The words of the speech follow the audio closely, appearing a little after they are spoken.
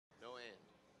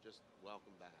just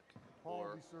welcome back. Paul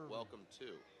Or be serving. welcome to.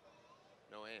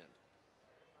 No and.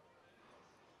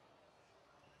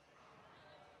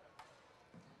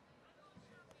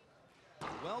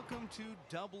 Welcome to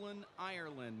Dublin,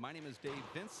 Ireland. My name is Dave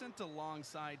Vincent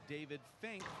alongside David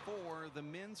Fink for the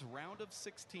men's round of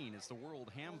 16. It's the World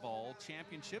Handball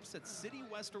Championships at City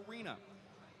West Arena.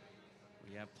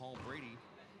 We have Paul Brady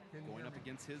going up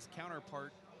against his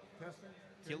counterpart,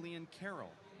 Killian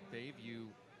Carroll. Dave, you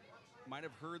might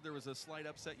have heard there was a slight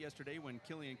upset yesterday when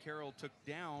Killian Carroll took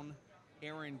down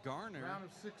Aaron Garner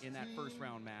in that first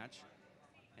round match.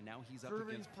 And now he's up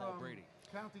against Paul Brady.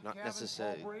 Not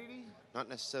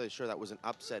necessarily sure that was an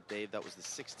upset, Dave. That was the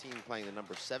 16 playing the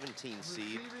number 17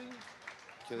 seed.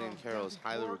 Killian Carroll is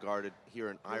highly regarded here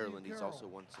in Ireland. He's also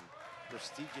won some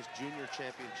prestigious junior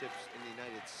championships in the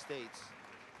United States.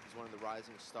 He's one of the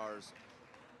rising stars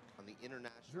on the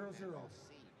international handball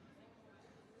scene.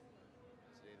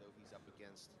 Today, though, he's up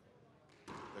against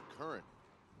the current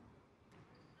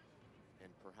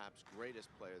and perhaps greatest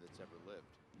player that's ever lived.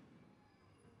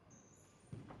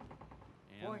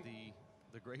 And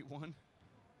the great one,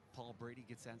 Paul Brady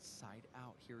gets that side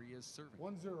out. Here he is serving.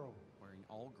 1-0. Wearing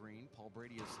all green. Paul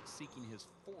Brady is seeking his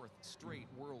 4th straight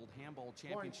World Handball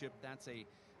Championship. That's a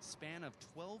span of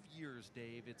 12 years,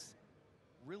 Dave. It's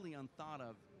really unthought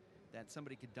of that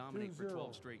somebody could dominate for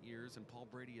 12 straight years, and Paul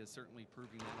Brady is certainly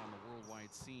proving that on the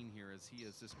worldwide scene here as he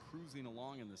is just cruising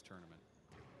along in this tournament.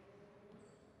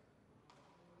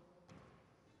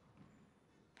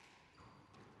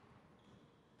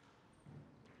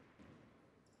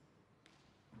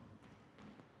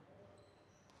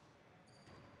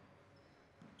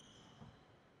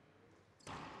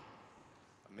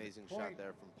 Amazing shot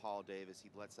there from Paul Davis. He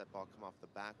lets that ball come off the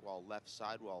back wall, left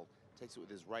side wall, takes it with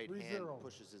his right hand,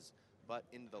 pushes his butt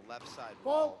into the left side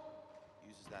wall,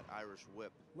 uses that Irish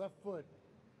whip. Left foot.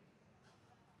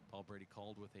 Paul Brady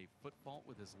called with a foot fault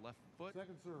with his left foot.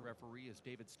 Second serve. Referee is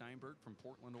David Steinberg from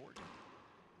Portland, Oregon.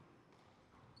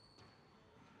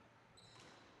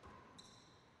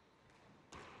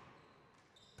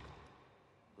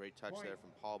 Great touch there from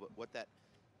Paul, but what that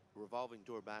revolving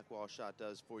door back wall shot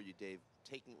does for you, Dave,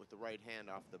 taking it with the right hand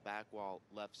off the back wall,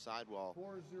 left side wall,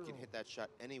 you can hit that shot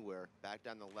anywhere, back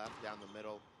down the left, down the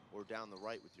middle, or down the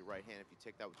right with your right hand. If you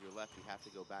take that with your left, you have to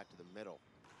go back to the middle.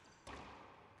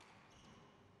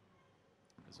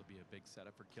 This will be a big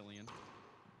setup for Killian.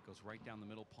 Goes right down the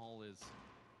middle. Paul is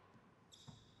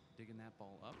digging that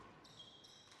ball up.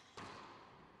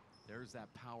 There's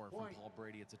that power from Paul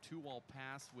Brady. It's a 2-wall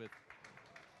pass with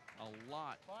a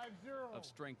lot of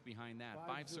strength behind that.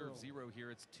 5-0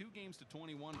 here. It's 2 games to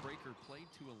 21. Breaker played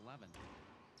to 11.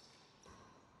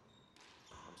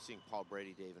 I'm seeing Paul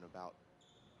Brady, Dave, in about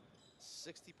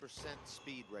 60%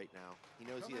 speed right now. He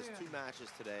knows he has 2 matches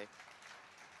today.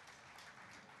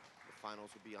 The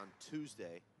finals will be on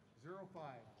Tuesday. 0-5.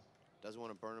 Doesn't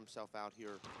want to burn himself out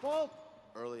here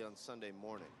early on Sunday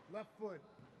morning. Left foot.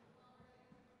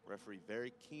 Referee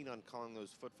very keen on calling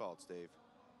those foot faults, Dave.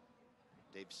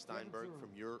 Dave Steinberg from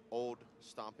your old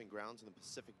stomping grounds in the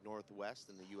Pacific Northwest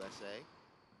in the USA.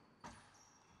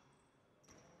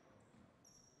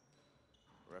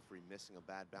 Referee missing a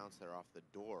bad bounce there off the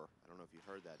door. I don't know if you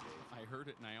heard that, Dave. I heard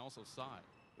it, and I also saw it.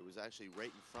 It was actually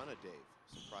right in front of Dave.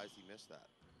 Surprised he missed that.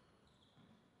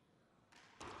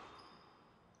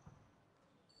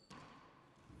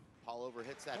 Paul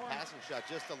overhits that passing shot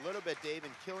just a little bit, Dave,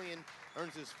 and Killian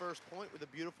earns his first point with a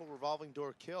beautiful revolving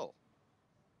door kill.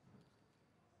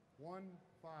 1-5.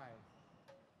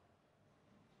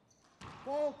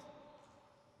 Fault.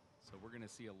 So we're going to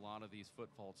see a lot of these foot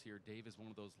faults here. Dave is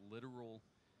one of those literal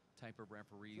type of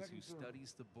referees who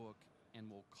studies the book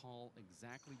and will call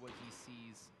exactly what he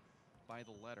sees by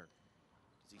the letter.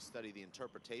 Does he study the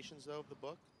interpretations, though, of the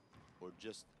book, or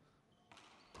just...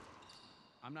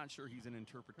 I'm not sure he's an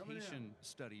interpretation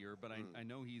studier, but I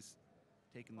know he's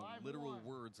taken the literal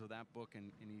words of that book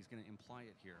and he's going to imply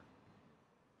it here.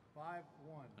 5-1.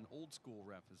 An old school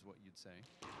ref is what you'd say.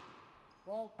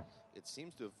 Fault. It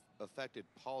seems to have affected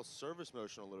Paul's service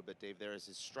motion a little bit, Dave, there, as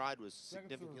his stride was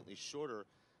significantly shorter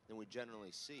than we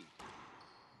generally see.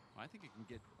 I think it can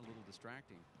get a little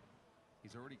distracting.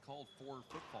 He's already called 4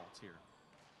 foot faults here.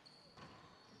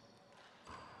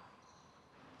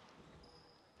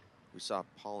 We saw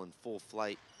Paul in full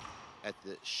flight at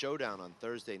the showdown on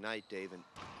Thursday night, Dave, and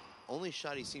only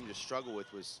shot he seemed to struggle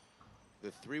with was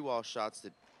the 3-wall shots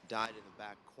that died in the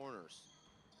back corners.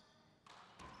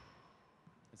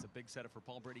 It's a big setup for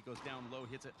Paul Brady. Goes down low,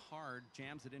 hits it hard,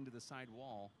 jams it into the side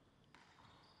wall.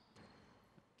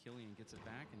 Killian gets it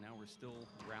back, and now we're still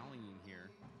rallying here.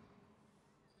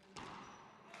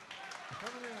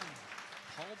 Coming in.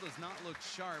 Paul does not look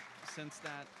sharp since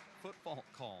that foot fault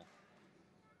call.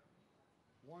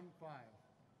 1-5.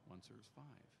 One serves 5.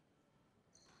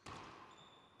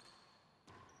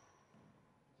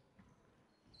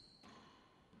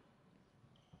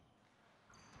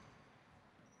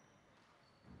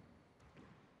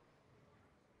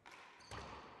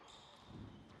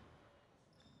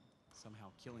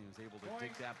 Somehow Killian was able to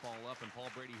dig that ball up, and Paul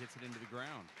Brady hits it into the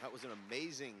ground. That was an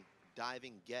amazing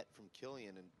diving get from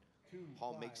Killian, and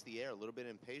Paul makes the air a little bit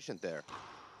impatient there.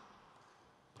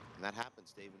 And that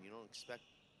happens, Dave, when you don't expect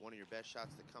one of your best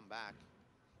shots to come back,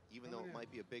 even though it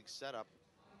might be a big setup,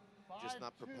 just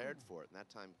not prepared for it. And that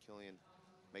time, Killian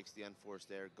makes the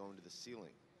unforced air going to the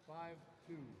ceiling.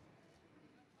 5-2.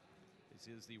 This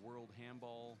is the World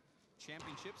Handball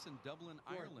Championships in Dublin,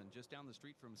 Ireland, just down the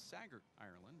street from Sagart,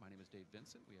 Ireland. My name is Dave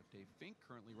Vincent. We have Dave Fink,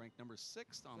 currently ranked number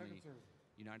 6 on the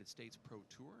United States Pro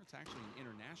Tour. It's actually an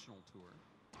international tour,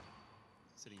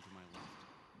 sitting to my left.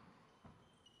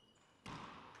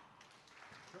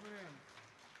 Coming in.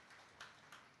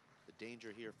 The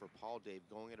danger here for Paul, Dave,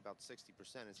 going at about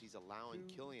 60%, is he's allowing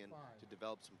Killian to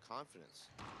develop some confidence.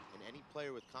 And any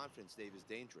player with confidence, Dave, is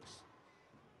dangerous.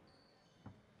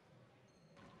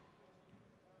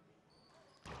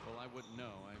 Well, I wouldn't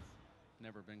know. I've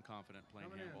never been confident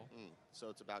playing handball. So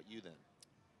it's about you then.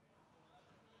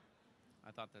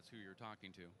 I thought that's who you're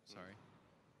talking to. Sorry.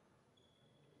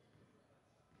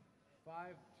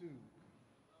 5-2.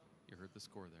 You heard the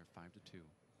score there, 5-2.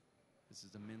 This is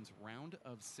the men's round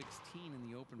of 16 in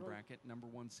the open bracket. Number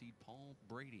 1 seed Paul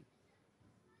Brady.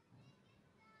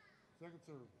 Second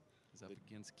serve. Is up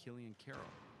against Killian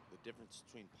Carroll. The difference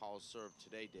between Paul's serve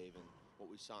today, Dave, and what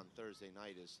we saw on Thursday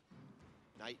night is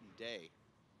night and day.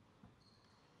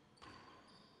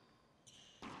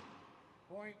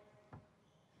 Point.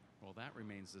 Well, that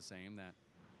remains the same. That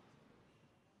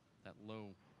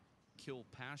low kill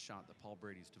pass shot that Paul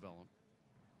Brady's developed.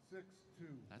 6-2.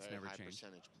 That's very never high changed.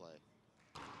 Percentage play.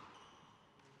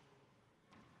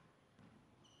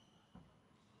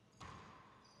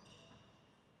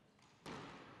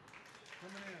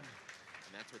 Coming in.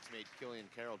 And that's what's made Killian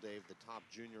Carroll, Dave, the top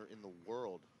junior in the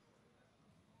world.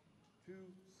 2-6.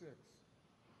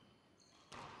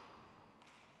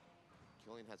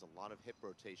 Killian has a lot of hip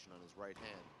rotation on his right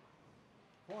hand.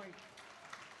 Point.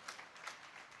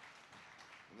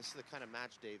 And this is the kind of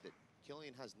match, Dave, that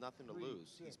Killian has nothing to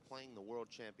lose. He's playing the world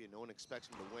champion. No one expects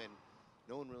him to win.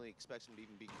 No one really expects him to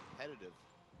even be competitive.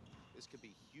 This could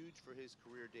be huge for his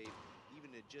career, Dave.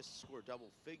 Even to just score double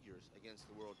figures against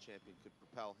the world champion could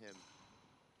propel him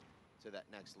to that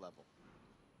next level.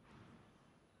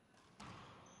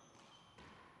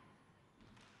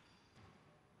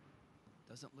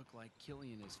 Doesn't look like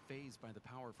Killian is fazed by the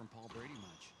power from Paul Brady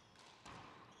much.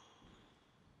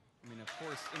 I mean, of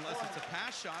course, unless it's a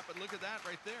pass shot, but look at that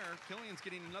right there. Killian's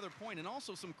getting another point, and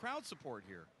also some crowd support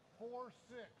here. 4-6.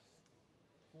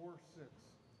 4-6.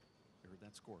 You heard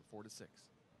that score, 4-6.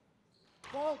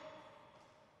 Fault.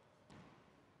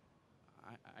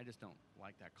 I just don't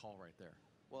like that call right there.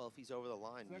 Well, if he's over the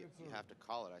line, you have to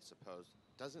call it, I suppose.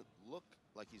 Doesn't look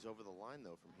like he's over the line,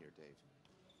 though, from here, Dave.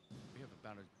 We have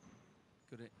about as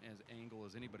good as angle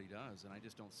as anybody does, and I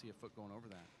just don't see a foot going over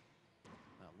that.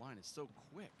 That line is so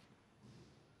quick.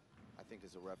 I think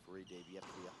as a referee, Dave, you have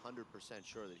to be 100%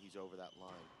 sure that he's over that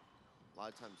line. A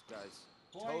lot of times guys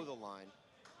toe the line,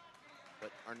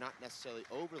 but are not necessarily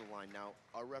over the line. Now,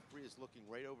 our referee is looking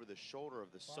right over the shoulder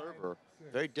of the server.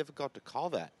 Very difficult to call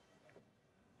that.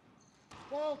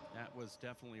 Fault. That was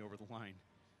definitely over the line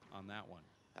on that one.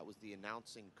 That was the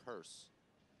announcing curse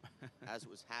as it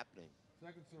was happening.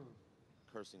 Second serve.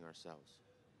 Cursing ourselves.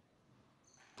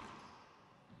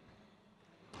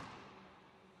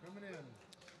 Coming in.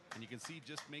 And you can see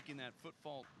just making that foot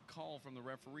fault call from the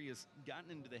referee has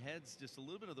gotten into the heads just a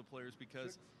little bit of the players,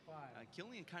 because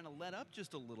Killian kind of let up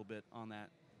just a little bit on that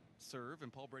serve,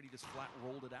 and Paul Brady just flat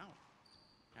rolled it out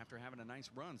after having a nice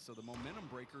run. So the momentum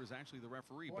breaker is actually the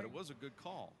referee, but it was a good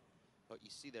call. But you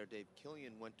see there, Dave,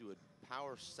 Killian went to a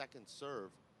power second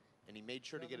serve, and he made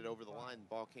sure to get it over the line. The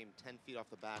ball came 10 feet off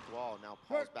the back wall. Now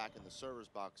Paul's back in the server's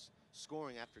box,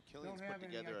 scoring after Killian's put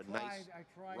together a nice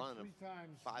run of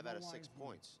 5 out of 6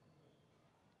 points.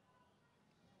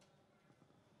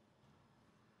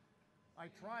 I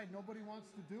tried. Nobody wants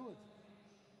to do it.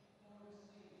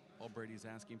 Paul Brady's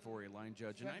asking for a line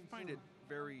judge, and I find it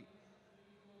very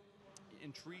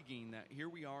intriguing that here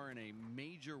we are in a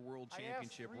major world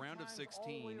championship, round of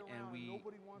 16, and we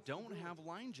don't have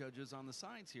line judges on the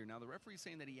sides here. Now, the referee's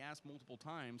saying that he asked multiple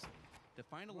times to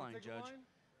find a line judge.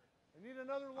 I need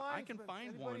another linesman. I can find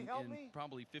Anybody one help in me?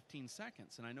 probably 15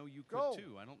 seconds, and I know you Go. could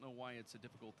too. I don't know why it's a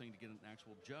difficult thing to get an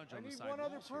actual judge on the I need side one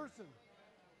other walls here. person.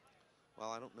 Well,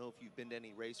 I don't know if you've been to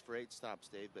any race for 8 stops,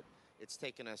 Dave, but it's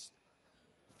taken us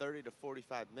 30 to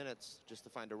 45 minutes just to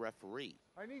find a referee.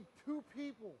 I need 2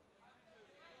 people.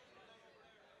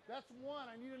 That's one.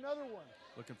 I need another one.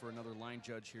 Looking for another line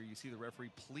judge here. You see the referee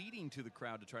pleading to the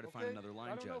crowd to try to find another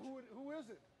line judge. I don't know who is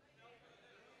it.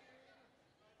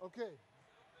 Okay.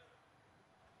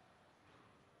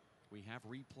 We have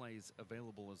replays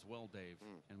available as well, Dave,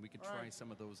 and we could try some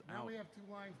of those now out. We have 2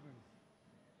 linesmen.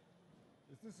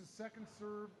 This is second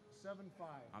serve, 7-5.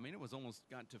 I mean, it was almost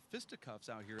got to fisticuffs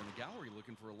out here in the gallery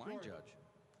looking for a line judge.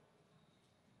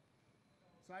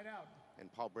 Side out. And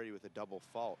Paul Brady with a double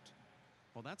fault.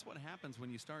 Well, that's what happens when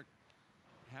you start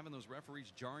having those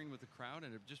referees jarring with the crowd,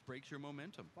 and it just breaks your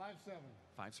momentum. 5-7.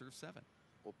 5 serve 7.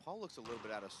 Well, Paul looks a little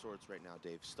bit out of sorts right now,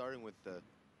 Dave, starting with the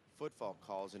footfall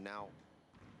calls and now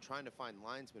trying to find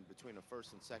linesmen between a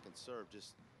first and second serve.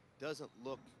 Just doesn't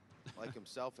look like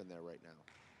himself in there right now.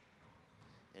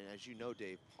 And as you know,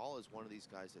 Dave, Paul is one of these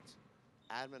guys that's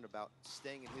adamant about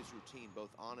staying in his routine, both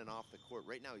on and off the court.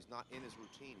 Right now, he's not in his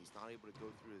routine. He's not able to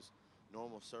go through his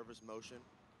normal service motion.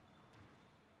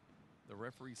 The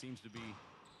referee seems to be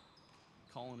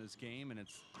calling his game, and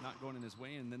it's not going in his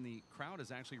way. And then the crowd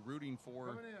is actually rooting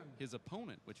for his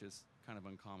opponent, which is kind of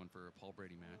uncommon for a Paul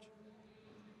Brady match.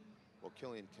 Well,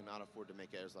 Killian cannot afford to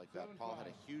make errors like that. Paul had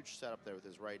a huge setup there with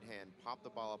his right hand, popped the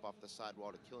ball up off the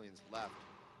sidewall to Killian's left.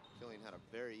 Killian had a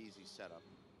very easy setup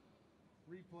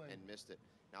and missed it.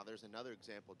 Now there's another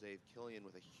example, Dave. Killian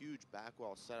with a huge back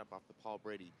wall setup off the Paul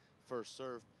Brady first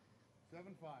serve. 7-5.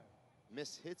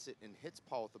 Hits it and hits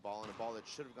Paul with the ball, and a ball that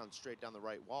should have gone straight down the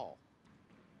right wall.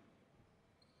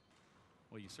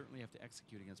 Well, you certainly have to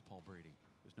execute against Paul Brady.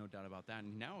 There's no doubt about that.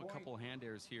 And now a couple hand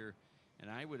errors here,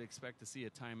 and I would expect to see a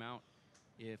timeout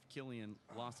if Killian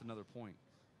lost another point.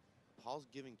 Paul's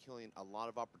giving Killian a lot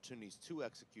of opportunities to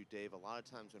execute, Dave. A lot of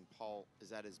times when Paul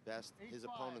is at his best, his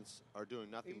opponents are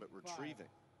doing nothing but retrieving.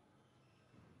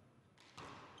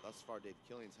 Thus far, Dave,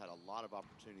 Killian's had a lot of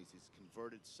opportunities. He's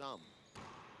converted some.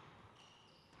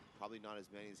 Probably not as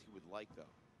many as he would like, though.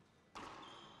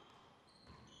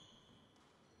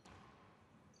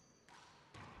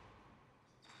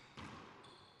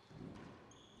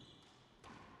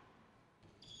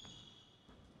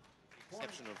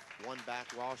 Exception of one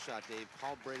back wall shot, Dave.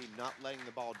 Paul Brady not letting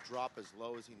the ball drop as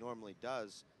low as he normally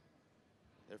does.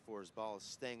 Therefore, his ball is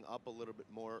staying up a little bit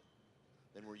more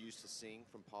than we're used to seeing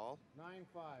from Paul.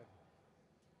 9-5.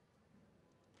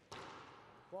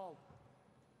 Fault.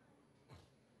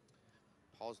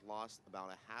 Paul's lost about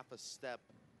a half a step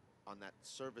on that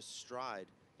service stride,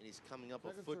 and he's coming up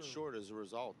a foot short as a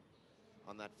result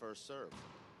on that first serve.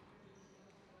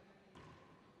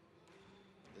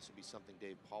 This would be something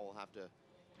Dave Paul will have to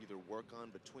either work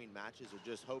on between matches or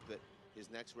just hope that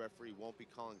his next referee won't be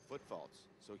calling foot faults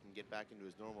so he can get back into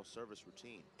his normal service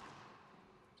routine.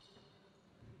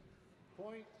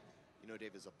 Point. You know,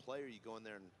 Dave, as a player, you go in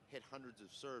there and hit hundreds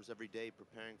of serves every day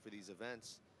preparing for these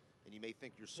events, and you may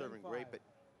think you're serving great, but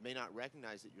may not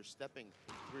recognize that you're stepping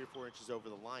 3 or 4 inches over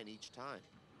the line each time.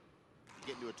 You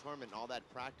get into a tournament, and all that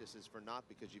practice is for naught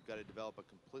because you've got to develop a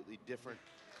completely different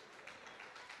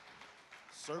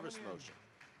service motion.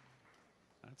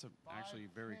 That's actually a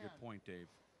very good point, Dave.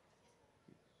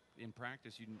 In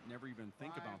practice, you never even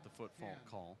think about the footfall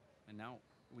call, and now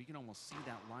we can almost see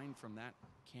that line from that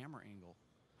camera angle.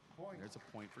 There's a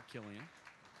point for Killian.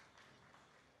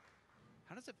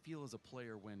 How does it feel as a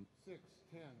player when 6-10.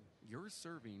 you're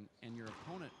serving and your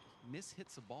opponent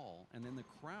mishits a ball, and then the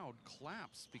crowd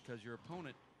claps because your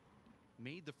opponent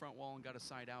made the front wall and got a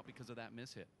side out because of that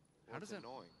mishit? How does that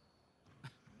annoying?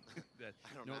 I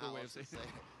don't know other way of saying it.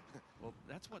 Well,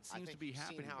 that's what seems to be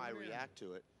happening. How I react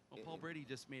to it. Well, Paul Brady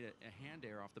just made a hand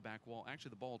error off the back wall. Actually,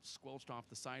 the ball squelched off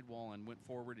the sidewall and went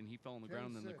forward, and he fell on the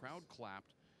ground, and then the crowd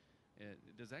clapped.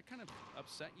 Does that kind of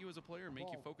upset you as a player and make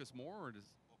you focus more, or does?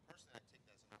 Well, personally,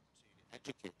 I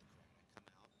take that as an opportunity to educate the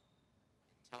crowd. I come out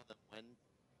and tell them when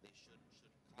they should and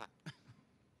shouldn't clap.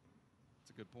 That's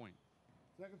a good point.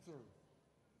 Second serve.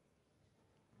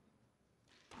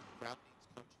 Crowd needs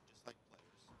coaching just like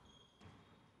players.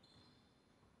 That's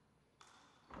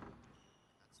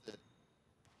the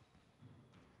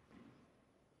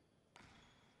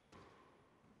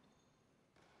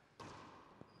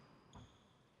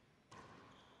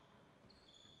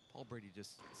Paul Brady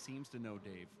just seems to know,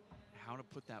 Dave, how to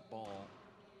put that ball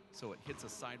so it hits a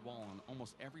side wall on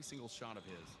almost every single shot of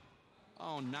his.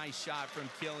 Oh, nice shot from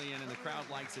Killian, and the crowd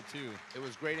likes it too. It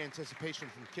was great anticipation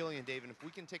from Killian, Dave, and if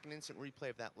we can take an instant replay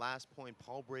of that last point,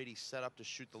 Paul Brady set up to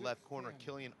shoot the left corner.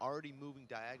 Killian already moving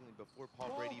diagonally before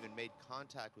Paul Brady even made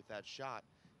contact with that shot.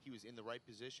 He was in the right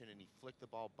position, and he flicked the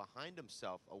ball behind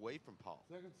himself away from Paul.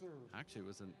 Second serve. Actually, it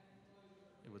was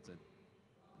a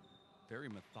very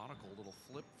methodical little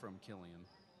flip from Killian.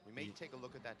 We may take a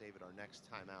look at that, David, our next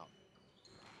timeout.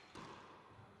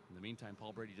 In the meantime,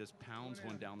 Paul Brady just pounds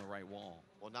one down the right wall.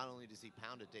 Well, not only does he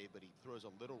pound it, Dave, but he throws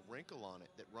a little wrinkle on it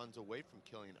that runs away from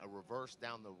Killian, a reverse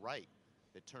down the right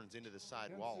that turns into the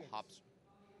side wall, hops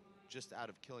just out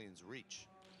of Killian's reach.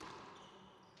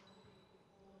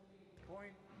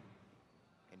 Point.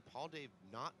 And Paul, Dave,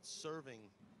 not serving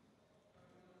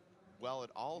well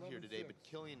at all here today, but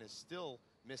Killian has still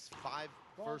missed 5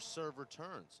 first serve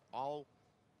returns, all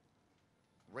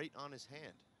right on his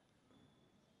hand.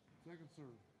 Second serve.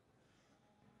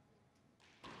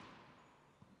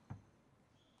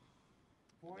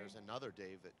 And there's another,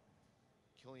 Dave, that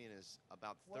Killian is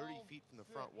about 30 feet from the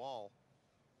front wall,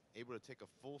 able to take a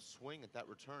full swing at that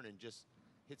return and just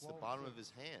hits the bottom of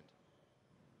his hand.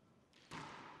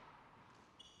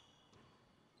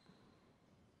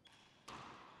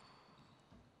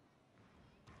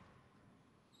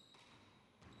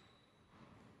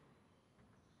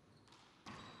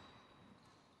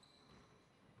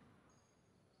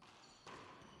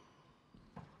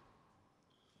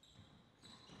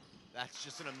 That's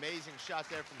just an amazing shot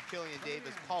there from Killian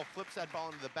Davis. Paul flips that ball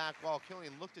into the back wall.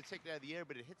 Killian looked to take it out of the air,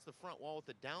 but it hits the front wall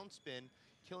with a downspin.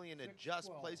 Killian adjusts,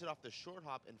 plays it off the short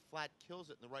hop, and flat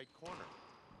kills it in the right corner.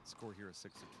 Score here is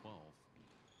 6-12.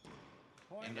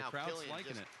 And the now crowd's Killian liking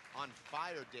just it. on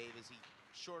fire, Dave, as he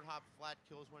short hop, flat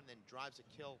kills one, and then drives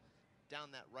a kill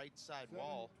down that right side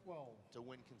wall to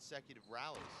win consecutive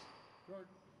rallies. Short.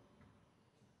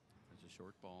 There's a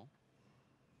short ball.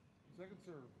 Second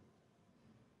serve.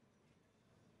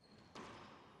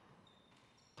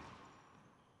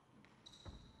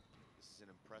 This is an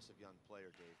impressive young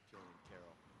player, Dave, Killian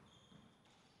Carroll.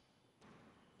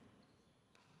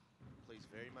 Plays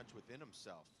very much within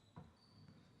himself.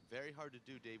 Very hard to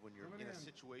do, Dave, when you're in a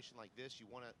situation like this. You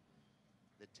want to,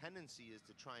 the tendency is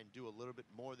to try and do a little bit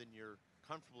more than you're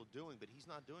comfortable doing, but he's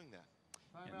not doing that.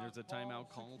 And there's a timeout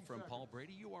called from Paul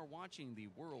Brady. You are watching the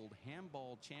World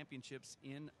Handball Championships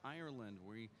in Ireland.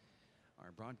 We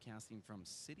are broadcasting from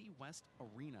City West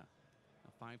Arena,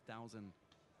 a 5,000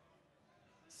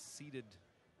 seated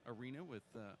arena with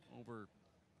over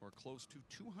or close to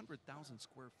 200,000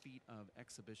 square feet of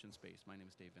exhibition space. My name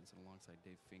is Dave Vincent alongside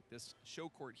Dave Fink. This show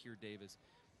court here, Dave, is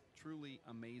truly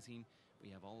amazing.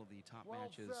 We have all of the top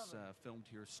matches filmed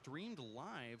here, streamed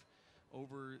live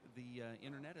over the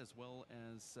internet, as well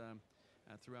as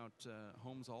throughout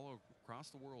homes all across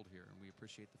the world here. And we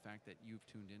appreciate the fact that you've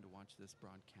tuned in to watch this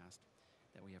broadcast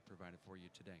that we have provided for you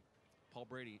today. Paul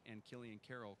Brady and Killian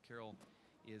Carroll. Carroll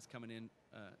is coming in,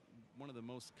 one of the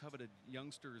most coveted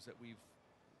youngsters that we've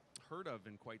heard of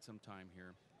in quite some time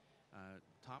here.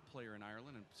 Top player in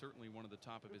Ireland, and certainly one of the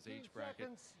top of his age bracket.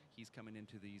 He's coming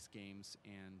into these games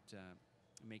and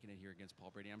making it here against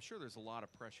Paul Brady. I'm sure there's a lot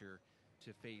of pressure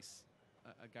to face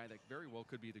a guy that very well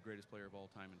could be the greatest player of all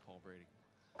time in Paul Brady.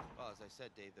 Well, as I said,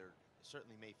 Dave, there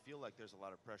certainly may feel like there's a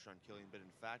lot of pressure on Killian, but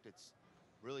in fact, it's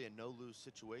really a no-lose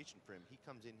situation for him. He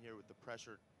comes in here with the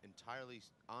pressure entirely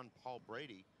on Paul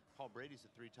Brady. Paul Brady's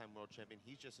a 3-time world champion.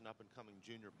 He's just an up-and-coming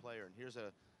junior player, and here's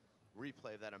a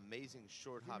replay of that amazing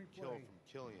short hop kill from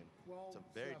Killian. It's a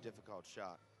very difficult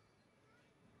shot.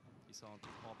 You saw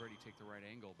Paul Brady take the right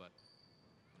angle, but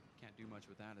can't do much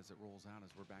with that as it rolls out,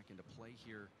 as we're back into play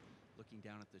here, looking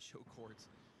down at the show courts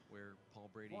where Paul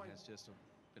Brady has just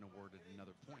been awarded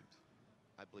another point.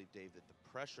 I believe, Dave, that the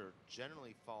pressure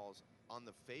generally falls on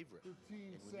the favorite. And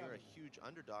when you're a huge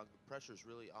underdog, the pressure is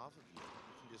really off of you.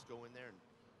 You can just go in there and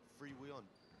freewheel and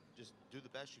just do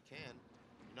the best you can.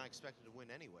 You're not expected to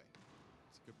win anyway.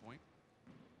 That's a good point.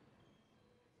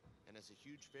 And as a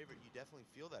huge favorite, you definitely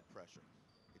feel that pressure.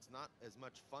 It's not as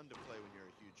much fun to play when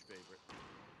you're a huge favorite.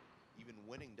 Even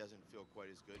winning doesn't feel quite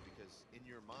as good because in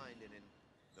your mind and in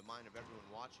the mind of everyone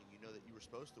watching, you know that you were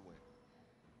supposed to win.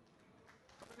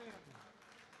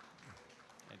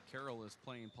 And Carroll is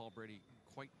playing Paul Brady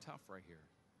quite tough right here.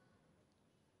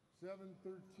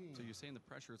 7-13. So you're saying the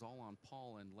pressure is all on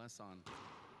Paul and less on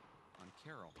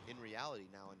Carroll. In reality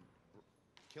now, in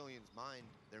Killian's mind,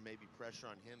 there may be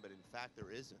pressure on him, but in fact there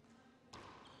isn't.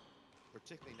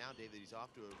 Particularly now, Dave, that he's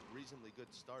off to a reasonably good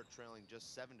start, trailing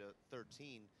just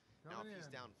 7-13. Now if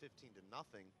he's down 15-0,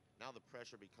 now the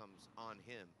pressure becomes on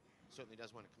him. Certainly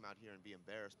doesn't want to come out here and be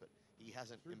embarrassed, but he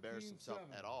hasn't embarrassed himself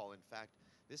at all. In fact,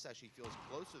 This actually feels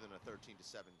closer than a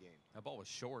 13-7 game. That ball was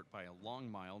short by a long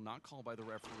mile, not called by the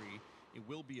referee. It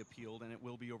will be appealed and it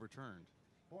will be overturned.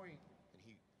 Point. And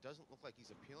he doesn't look like he's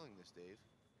appealing this, Dave.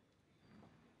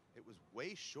 It was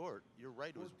way short. You're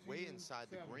right, it was way inside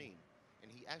the green. And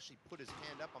he actually put his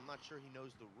hand up. I'm not sure he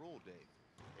knows the rule, Dave,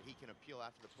 that he can appeal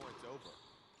after the point's over.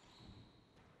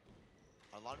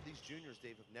 A lot of these juniors,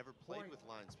 Dave, have never played with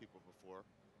linespeople before.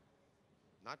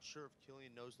 Not sure if Killian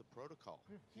knows the protocol.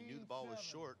 He knew the ball was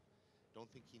short. Don't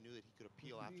think he knew that he could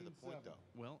appeal after the point, though.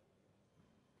 Well,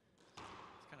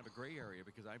 it's kind of a gray area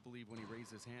because I believe when he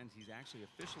raised his hand, he's actually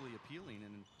officially appealing,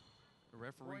 and the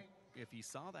referee, if he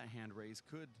saw that hand raise,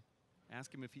 could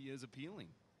ask him if he is appealing.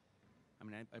 I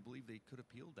mean, I believe they could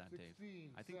appeal that, Dave.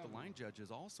 I think the line judges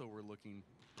also were looking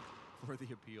for the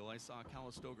appeal. I saw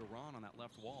Calistoga Ron on that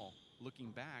left wall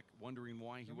looking back, wondering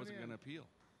why he wasn't going to appeal.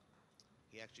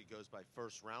 He actually goes by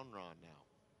first round Ron now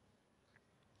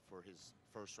for his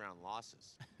first round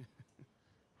losses.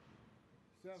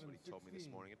 That's what he told me this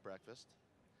morning at breakfast.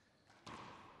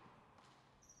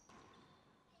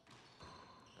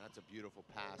 That's a beautiful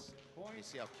pass. You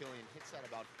see how Killian hits that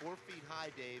about 4 feet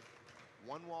high, Dave.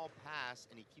 One wall pass,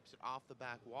 and he keeps it off the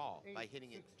back wall by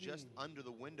hitting it just under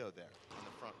the window there on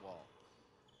the front wall.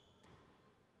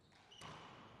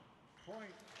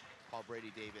 Point. Paul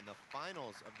Brady, Dave, in the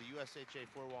finals of the USHA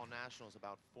four-wall nationals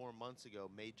about 4 months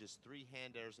ago, made just 3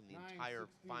 hand airs in the entire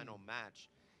final match.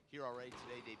 Here already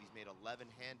today, Dave, he's made 11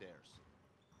 hand airs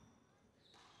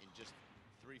in just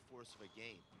 3/4 of a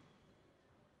game.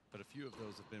 But a few of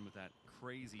those have been with that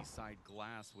crazy side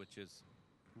glass, which is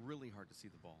really hard to see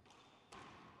the ball.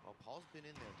 Well, Paul's been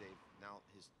in there, Dave. Now,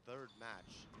 his 3rd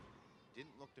match.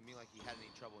 Didn't look to me like he had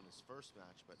any trouble in his 1st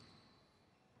match, but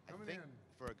I think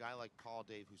for a guy like Paul,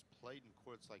 Dave, who's played in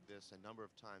courts like this a number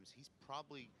of times, he's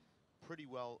probably pretty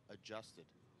well adjusted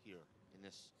here in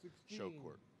this show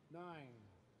court. 9.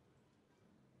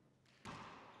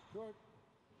 Short.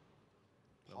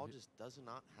 Paul just does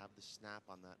not have the snap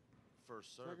on that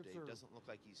first serve, Dave. Doesn't look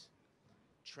like he's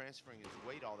transferring his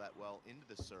weight all that well into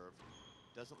the serve.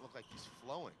 Doesn't look like he's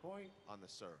flowing on the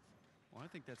serve. Well, I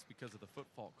think that's because of the foot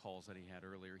fault calls that he had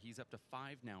earlier. He's up to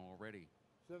 5 now already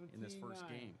in this first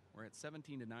game. We're at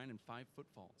 17-9 and 5 foot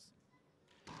faults.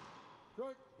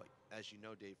 Good. But as you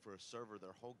know, Dave, for a server,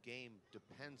 their whole game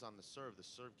depends on the serve. The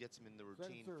serve gets him in the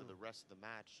routine for the rest of the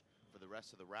match, for the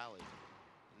rest of the rally.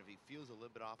 And if he feels a little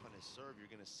bit off on his serve, you're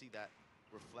going to see that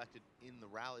reflected in the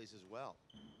rallies as well.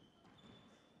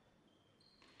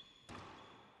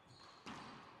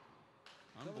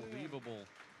 Unbelievable.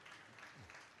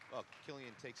 Well,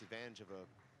 Killian takes advantage of a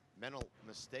mental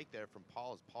mistake there from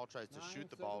Paul as Paul tries to shoot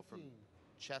the ball from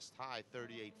chest high,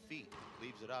 38 feet.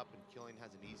 Leaves it up, and Killian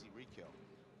has an easy re-kill.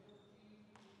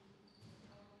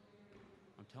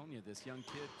 I'm telling you, this young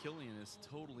kid, Killian, is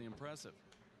totally impressive.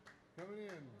 Coming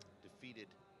in. Defeated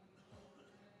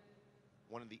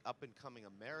one of the up-and-coming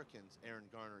Americans, Aaron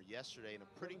Garner, yesterday in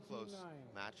a pretty close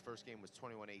match. First game was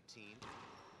 21-18.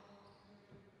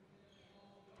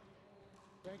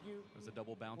 Thank you. It was a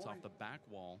double bounce off the back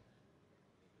wall.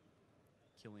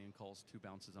 Killian calls 2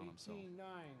 bounces on himself.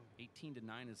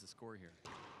 18-9 is the score here.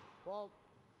 Well,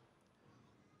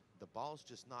 the ball's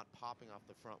just not popping off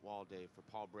the front wall, Dave, for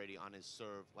Paul Brady on his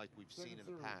serve like we've seen in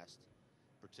the past,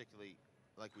 particularly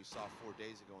like we saw 4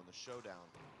 days ago in the showdown.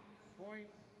 Point.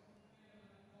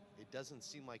 It doesn't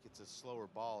seem like it's a slower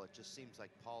ball. It just seems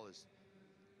like Paul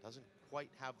doesn't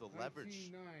quite have the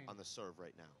leverage on the serve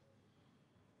right now.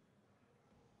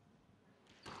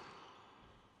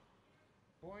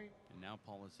 Point. And now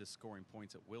Paul is just scoring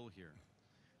points at will here.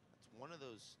 That's one of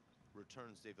those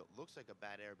returns, Dave, it looks like a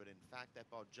bad error, but in fact that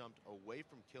ball jumped away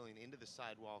from Killian into the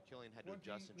sidewall. Killian had to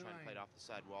adjust and try and play it off the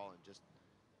sidewall and just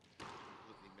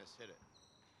completely mishit it.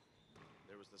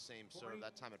 There was the same serve.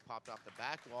 That time it popped off the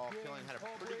back wall. Killian had a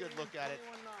pretty good look at it,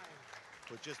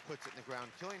 but just puts it in the ground.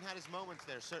 Killian had his moments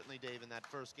there, certainly, Dave, in that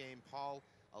first game. Paul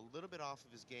a little bit off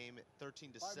of his game at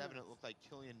 13-7. It looked like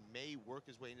Killian may work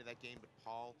his way into that game, but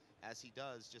Paul, as he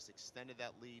does, just extended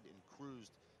that lead and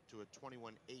cruised to a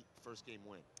 21-8 first game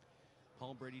win.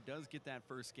 Paul Brady does get that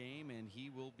first game, and he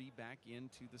will be back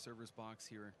into the server's box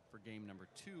here for game number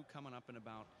 2 coming up in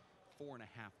about 4.5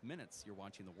 minutes. You're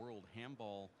watching the World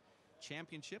Handball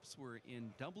Championships. We're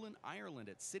in Dublin, Ireland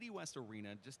at City West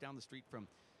Arena, just down the street from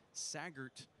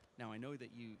Sagart. Now, I know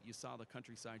that you saw the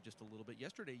countryside just a little bit.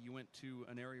 Yesterday, you went to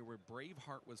an area where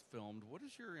Braveheart was filmed. What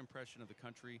is your impression of the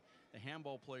country, the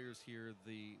handball players here,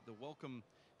 the welcome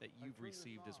that you've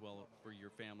received as well for your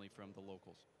family from the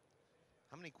locals?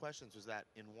 How many questions was that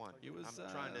in one? It was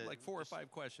like 4 or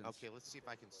 5 questions. Okay, let's see if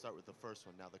I can start with the first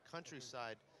one. Now, the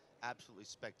countryside, absolutely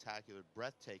spectacular,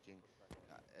 breathtaking.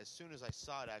 as soon as I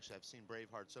saw it, actually, I've seen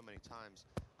Braveheart so many times,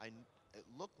 it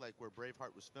looked like where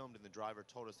Braveheart was filmed, and the driver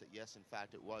told us that, yes, in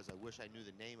fact, it was. I wish I knew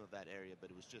the name of that area,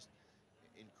 but it was just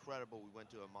incredible. We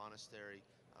went to a monastery,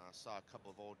 saw a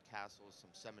couple of old castles, some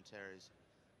cemeteries.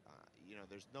 You know,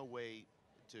 there's no way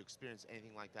to experience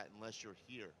anything like that unless you're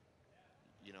here.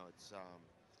 You know, it's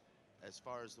as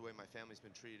far as the way my family's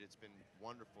been treated, it's been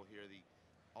wonderful here.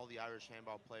 All the Irish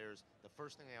handball players, the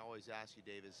first thing I always ask you,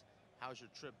 Dave, is how's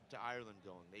your trip to Ireland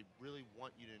going? They really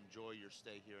want you to enjoy your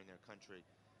stay here in their country.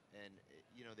 And,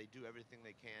 you know, they do everything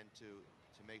they can to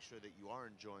make sure that you are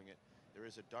enjoying it. There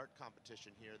is a dart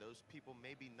competition here. Those people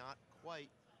may be not quite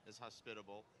as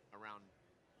hospitable around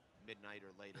midnight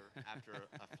or later after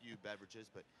a few beverages,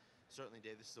 but certainly,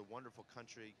 Dave, this is a wonderful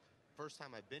country. First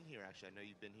time I've been here, actually. I know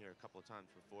you've been here a couple of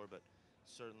times before, but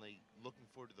certainly looking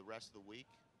forward to the rest of the week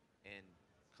and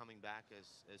coming back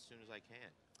as soon as I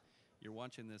can. You're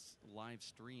watching this live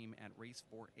stream at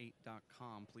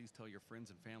race48.com. Please tell your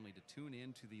friends and family to tune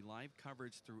in to the live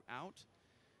coverage throughout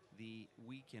the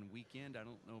week and weekend. I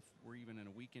don't know if we're even in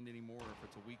a weekend anymore or if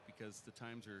it's a week because the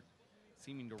times are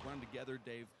seeming to run together,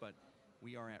 Dave, but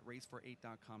we are at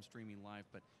race48.com streaming live.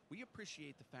 But we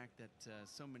appreciate the fact that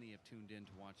so many have tuned in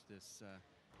to watch this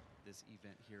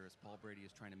event here as Paul Brady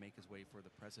is trying to make his way for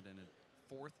the precedented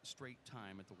fourth straight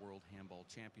time at the World Handball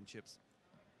Championships.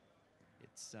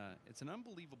 It's an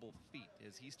unbelievable feat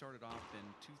as he started off in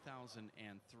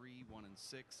 2003, won in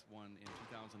 6, won in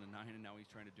 2009, and now he's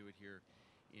trying to do it here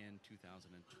in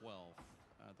 2012.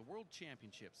 The World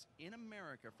Championships in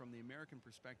America, from the American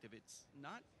perspective, it's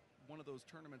not one of those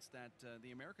tournaments that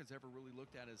the Americans ever really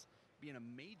looked at as being a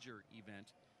major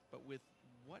event, but with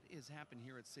what has happened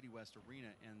here at City West Arena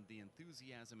and the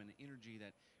enthusiasm and energy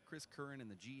that Chris Curran and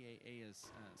the GAA has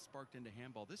sparked into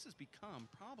handball, this has become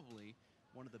probably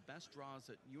one of the best draws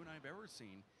that you and I have ever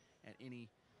seen at any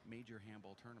major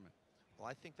handball tournament. Well,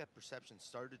 I think that perception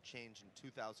started to change in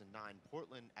 2009.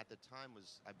 Portland at the time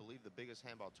was, I believe, the biggest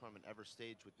handball tournament ever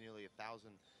staged with nearly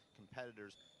 1,000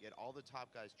 competitors. You had all the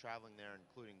top guys traveling there,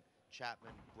 including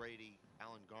Chapman, Brady,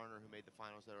 Alan Garner, who made the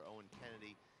finals there, Owen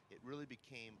Kennedy. It really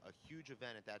became a huge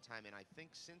event at that time, and I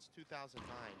think since 2009,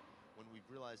 when we've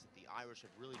realized that the Irish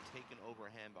have really taken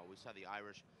over handball, we saw the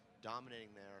Irish dominating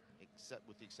there, except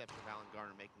with the exception of Alan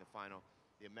Garner making the final.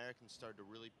 The Americans started to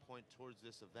really point towards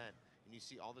this event, and you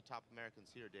see all the top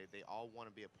Americans here, Dave. They all want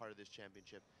to be a part of this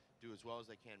championship, do as well as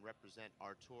they can, represent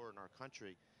our tour and our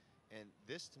country. And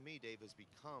this, to me, Dave, has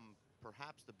become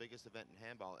perhaps the biggest event in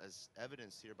handball, as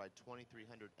evidenced here by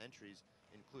 2,300 entries,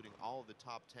 including all of the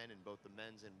top 10 in both the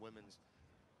men's and women's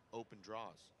open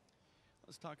draws.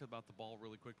 Let's talk about the ball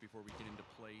really quick before we get into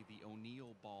play. The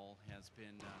O'Neill ball has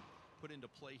been put into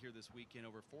play here this weekend.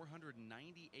 Over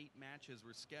 498 matches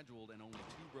were scheduled and only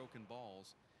 2 broken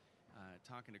balls.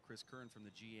 Talking to Chris Curran from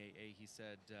the GAA, he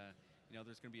said, you know,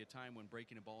 there's going to be a time when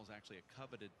breaking a ball is actually a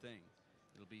coveted thing.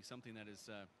 It'll be something that is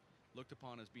looked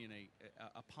upon as being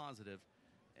a positive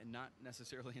and not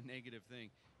necessarily a negative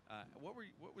thing. What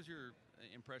was your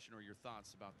impression or your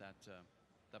thoughts about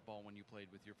that ball when you played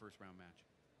with your first round match?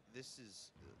 This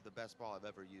is the best ball I've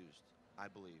ever used, I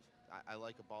believe. I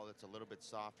like a ball that's a little bit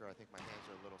softer. I think my hands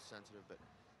are a little sensitive, but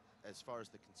as far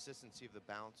as the consistency of the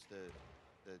bounce, the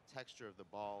texture of the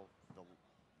ball,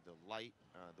 the light,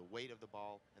 the weight of the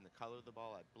ball, and the color of the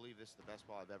ball, I believe this is the best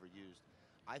ball I've ever used.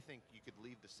 I think you could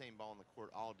leave the same ball on the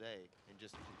court all day and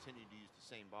just continue to use the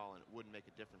same ball, and it wouldn't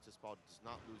make a difference. This ball does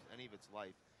not lose any of its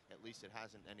life. At least it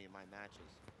hasn't in any of my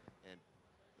matches. And,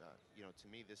 you know, to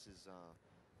me, this is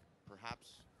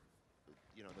perhaps,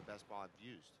 you know, the best ball I've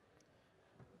used.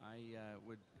 I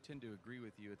would tend to agree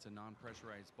with you. It's a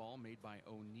non-pressurized ball made by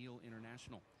O'Neill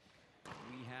International.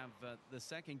 We have the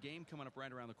second game coming up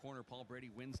right around the corner. Paul Brady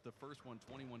wins the first one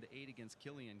 21-8 against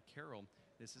Killian Carroll.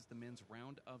 This is the men's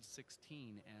round of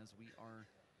 16 as we are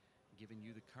giving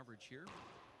you the coverage here.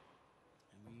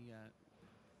 And we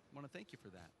want to thank you for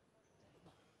that.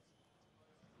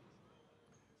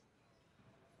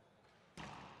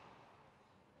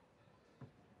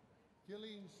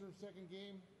 Killian serves second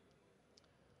game.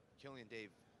 Killian, Dave,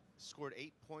 scored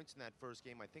 8 points in that first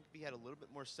game. I think if he had a little bit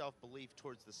more self-belief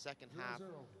towards the second half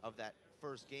of that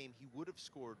first game, he would have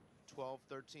scored 12,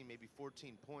 13, maybe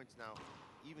 14 points. Now,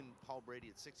 even Paul Brady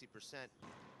at 60%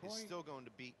 is still going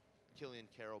to beat Killian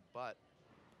Carroll, but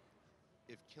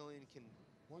if Killian can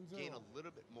gain a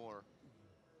little bit more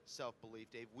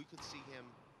self-belief, Dave, we could see him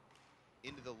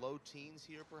into the low teens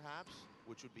here perhaps,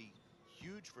 which would be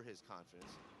huge for his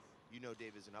confidence. You know,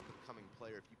 Dave is an up-and-coming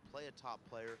player. If you play a top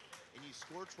player and you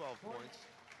score 12 points,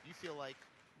 you feel like,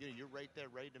 you know, you're right there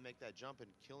ready to make that jump, and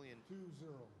Killian 2-0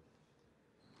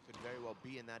 could very well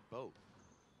be in that boat.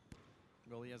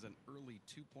 Well, he has an early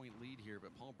 2-point lead here,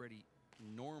 but Paul Brady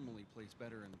normally plays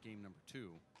better in game number 2.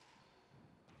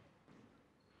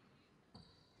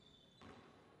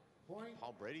 Point.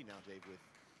 Paul Brady now, Dave, with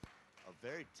a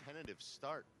very tentative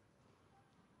start.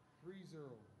 3-0.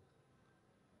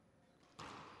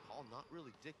 Paul not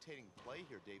really dictating play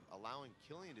here, Dave, allowing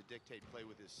Killian to dictate play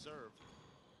with his serve.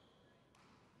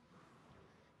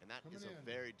 And that is a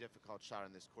very difficult shot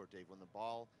on this court, Dave. When the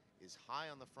ball is high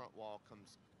on the front wall,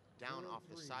 comes down off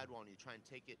the sidewall, and you try and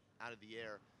take it out of the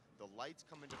air, the lights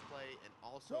come into play, and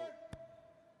also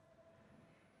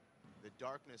the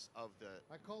darkness of the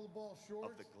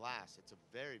glass. It's a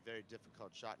very, very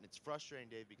difficult shot, and it's frustrating,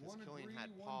 Dave, because Killian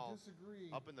had Paul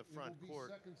up in the front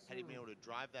court. Had he been able to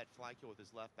drive that fly kill with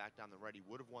his left back down the right, he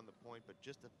would have won the point, but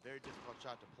just a very difficult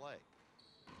shot to play.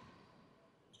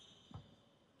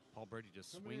 Paul Brady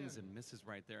just swings and misses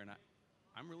right there, and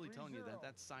I'm really telling you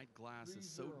that side glass is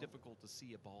so difficult to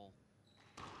see a ball.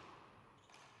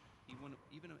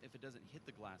 Even if it doesn't hit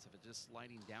the glass, if it's just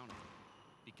sliding down it.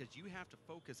 Because you have to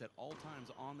focus at all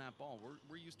times on that ball.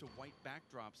 We're used to white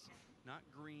backdrops, not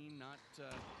green, not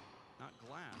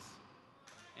glass.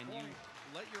 And you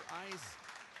let your eyes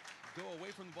go away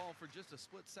from the ball for just a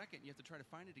split second. You have to try to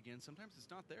find it again. Sometimes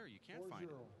it's not there. You can't find it.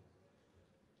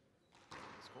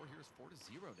 The score here is 4-0,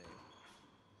 Dave.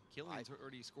 Killian's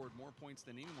already scored more points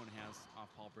than anyone has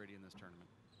off Paul Brady in this tournament.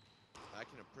 I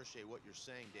can appreciate what you're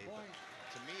saying, Dave. But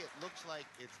to me, it looks like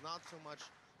it's not so much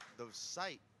the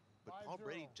sight, but Paul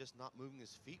Brady just not moving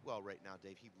his feet well right now,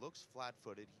 Dave. He looks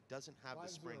flat-footed. He doesn't have the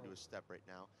spring to his step right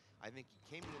now. I think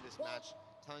he came into this match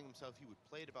telling himself he would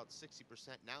play at about 60%.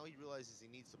 Now he realizes he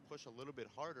needs to push a little bit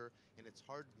harder, and it's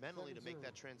hard mentally to make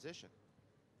that transition.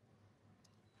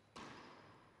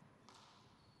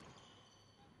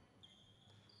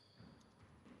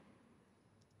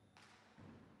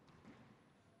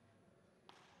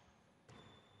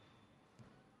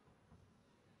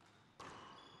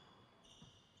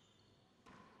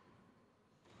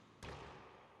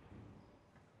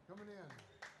 Coming in.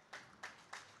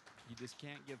 You just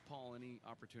can't give Paul any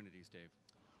opportunities, Dave.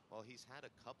 Well, he's had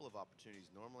a couple of opportunities.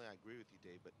 Normally, I agree with you,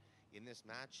 Dave, but in this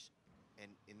match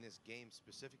and in this game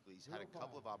specifically, he's had a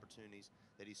couple of opportunities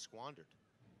that he squandered.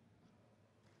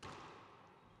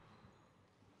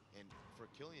 And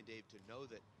for Killian, Dave, to know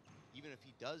that even if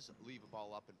he does leave a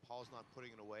ball up and Paul's not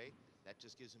putting it away, that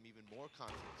just gives him even more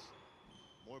confidence,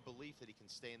 more belief that he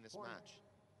can stay in this match.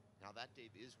 Now that, Dave,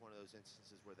 is one of those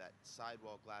instances where that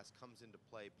sidewall glass comes into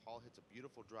play. Paul hits a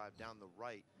beautiful drive down the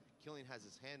right. Killian has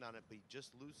his hand on it, but he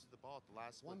just loses the ball at the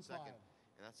last split second.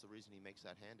 And that's the reason he makes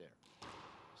that hand error.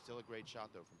 Still a great shot,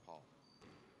 though, from Paul.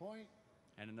 Point.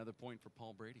 And another point for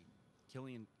Paul Brady.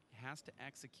 Killian has to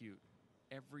execute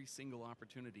every single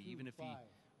opportunity, even if he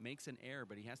makes an error,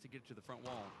 but he has to get it to the front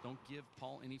wall. Don't give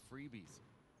Paul any freebies.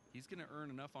 He's going to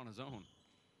earn enough on his own.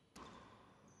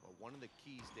 Well, one of the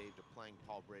keys, Dave, to playing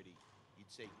Paul Brady,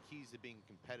 you'd say keys to being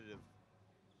competitive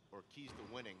or keys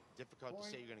to winning. Difficult to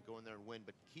say you're going to go in there and win,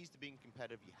 but keys to being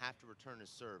competitive, you have to return his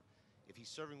serve. If he's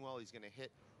serving well, he's going to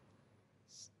hit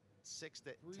 6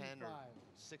 to 10 or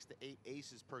 6 to 8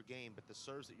 aces per game, but the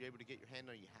serves that you're able to get your hand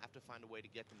on, you have to find a way to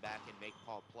get them back and make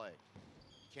Paul play.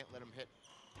 You can't let him hit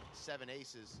 7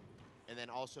 aces and then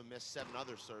also miss 7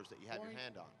 other serves that you have your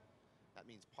hand on. That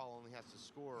means Paul only has to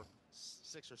score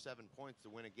 6 or 7 points to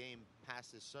win a game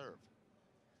past his serve.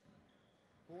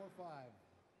 4-5.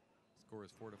 Score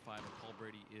is 4-5, and Paul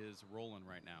Brady is rolling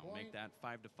right now. Point. Make that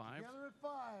 5-5. Together at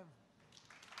 5.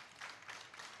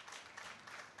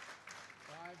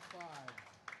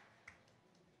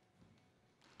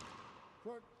 5-5.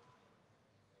 Court.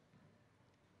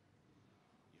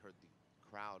 You heard the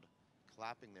crowd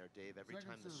clapping there, Dave. Every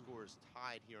time the score is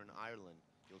tied here in Ireland,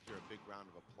 you'll hear a big round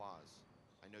of applause.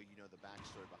 I know you know the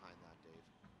backstory behind that, Dave.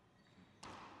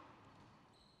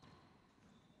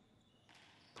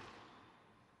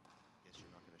 Guess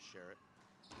you're not going to share it.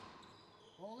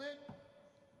 Hold it.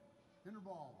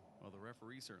 Handball. Well, the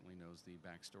referee certainly knows the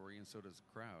backstory, and so does the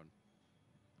crowd.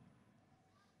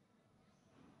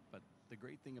 But the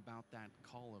great thing about that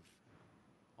call of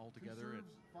altogether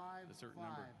at a certain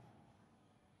number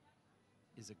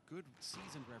is a good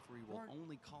seasoned referee will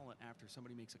only call it after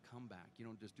somebody makes a comeback. You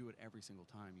don't just do it every single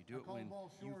time. You do it when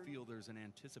you feel there's an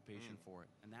anticipation for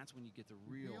it. And that's when you get the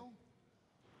real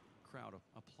crowd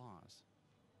applause.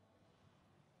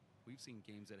 We've seen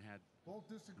games that had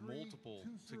multiple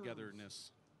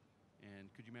togetherness.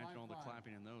 And could you imagine all the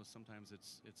clapping in those? Sometimes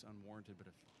it's unwarranted, but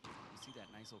if you see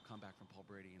that nice little comeback from Paul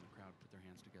Brady and the crowd put their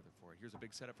hands together for it. Here's a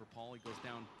big setup for Paul. He goes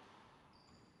down.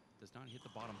 Does not hit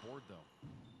the bottom board, though.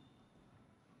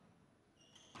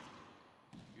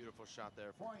 Beautiful shot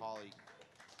there from Paulie.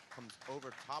 comes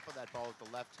over top of that ball with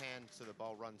the left hand, so the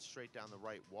ball runs straight down the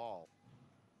right wall.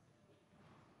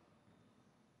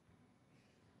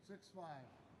 6-5.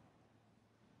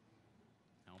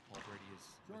 Now Paul Brady is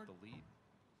with the lead.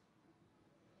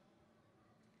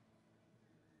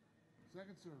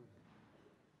 Second serve.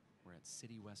 We're at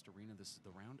City West Arena. This is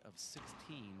the round of 16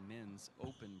 men's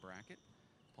open bracket.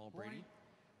 Paul Brady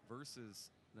versus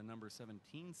the number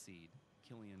 17 seed,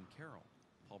 Killian Carroll.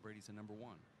 Paul Brady's the number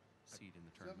 1 seed in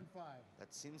the tournament. 7-5.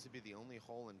 That seems to be the only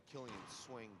hole in Killian's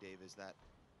swing, Dave, is that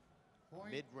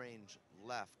mid-range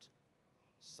left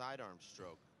sidearm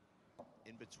stroke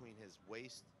in between his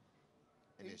waist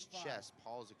and his chest.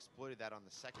 Paul's exploited that on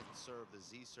the second serve, the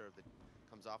Z serve that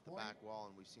comes off the back wall,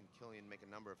 and we've seen Killian make a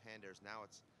number of hand airs. Now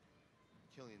it's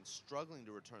Killian struggling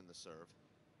to return the serve.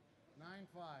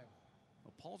 9-5.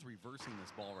 Well, Paul's reversing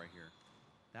this ball right here.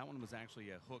 That one was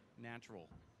actually a hook natural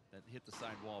that hit the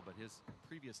side wall, but his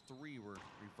previous 3 were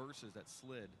reverses that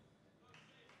slid.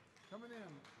 Coming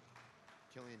in.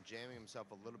 Killian jamming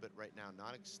himself a little bit right now,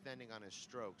 not extending on his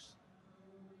strokes.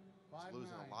 He's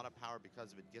losing a lot of power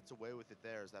because of it. Gets away with it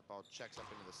there as that ball checks up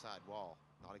into the side wall.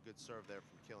 Not a good serve there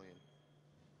from Killian.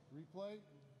 Replay.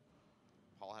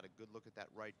 Paul had a good look at that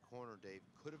right corner, Dave.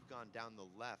 Could have gone down the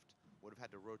left. Would have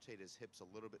had to rotate his hips a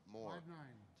little bit more 5-9.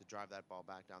 to drive that ball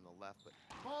back down the left.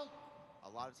 But a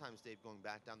lot of times, Dave, going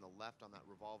back down the left on that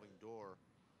revolving door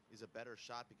is a better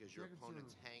shot because your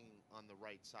opponent's hanging on the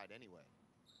right side anyway.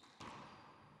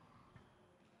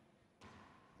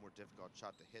 More difficult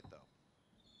shot to hit, though.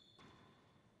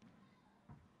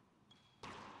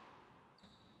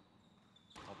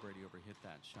 Paul Brady overhit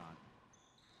that shot.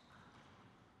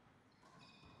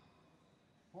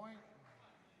 Point.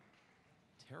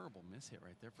 Terrible miss hit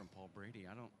right there from Paul Brady.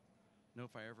 I don't know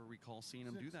if I ever recall seeing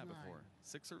him do that before.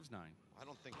 6 serves 9. I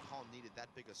don't think Paul needed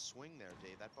that big a swing there,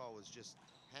 Dave. That ball was just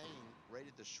hanging right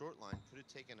at the short line. Could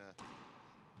have taken a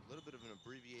little bit of an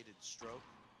abbreviated stroke.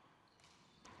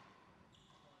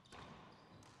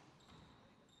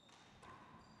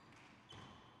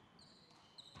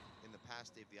 In the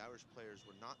past, Dave, the Irish players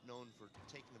were not known for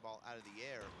taking the ball out of the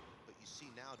air, but you see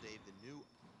now, Dave, the new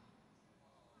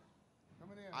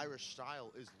Irish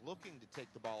style is looking to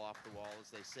take the ball off the wall,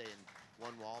 as they say in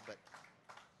one wall, but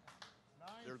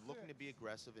they're looking to be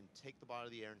aggressive and take the ball out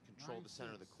of the air and control the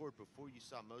center of the court. Before, you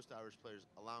saw most Irish players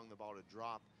allowing the ball to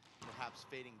drop, perhaps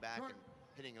fading back and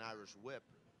hitting an Irish whip,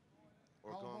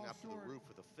 or going up to the roof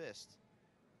with a fist.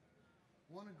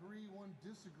 1 agree, 1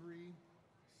 disagree.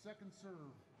 Second serve.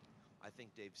 I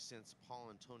think, Dave, since Paul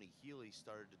and Tony Healy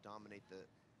started to dominate the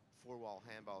 4-wall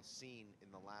handball scene in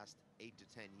the last 8 to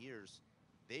 10 years,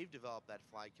 they've developed that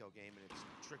flag kill game, and it's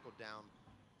trickled down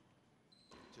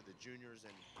to the juniors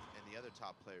and the other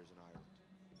top players in Ireland.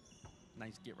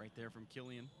 Nice get right there from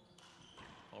Killian.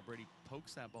 Paul Brady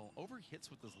pokes that ball, overhits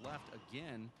with his left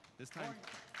again, this time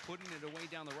putting it away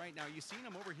down the right. Now, you seen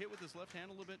him overhit with his left hand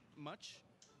a little bit much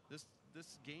this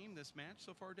game, this match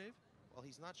so far, Dave? Well,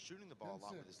 he's not shooting the ball a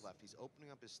lot with his left. He's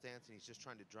opening up his stance, and he's just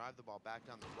trying to drive the ball back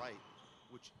down the right,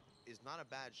 which is not a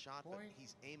bad shot, but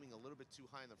he's aiming a little bit too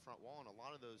high in the front wall, and a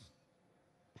lot of those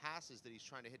passes that he's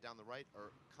trying to hit down the right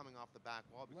are coming off the back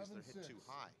wall because they're hit too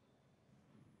high.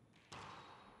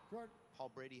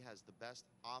 Paul Brady has the best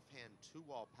offhand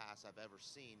 2-wall pass I've ever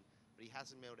seen, but he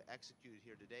hasn't been able to execute it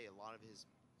here today. A lot of his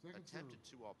attempted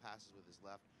 2-wall passes with his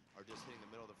left are just hitting the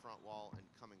middle of the front wall and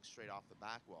coming straight off the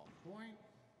back wall.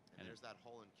 And there's that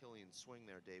hole in Killian's swing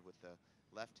there, Dave, with the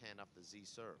left hand up the Z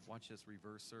serve. Watch this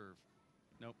reverse serve.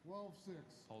 Nope. 12-6.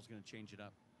 Paul's going to change it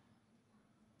up.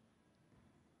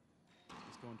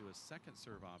 He's going to a second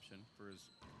serve option for his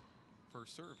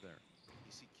first serve there. You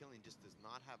see Killian just does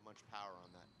not have much power on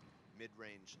that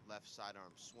mid-range left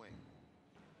sidearm swing.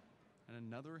 And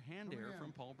another hand air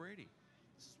from Paul Brady.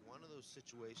 This is one of those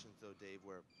situations, though, Dave,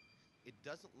 where it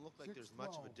doesn't look like there's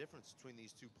much of a difference between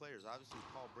these two players. Obviously,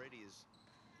 Paul Brady is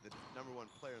the #1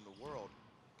 player in the world.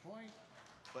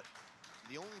 But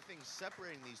the only thing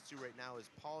separating these two right now is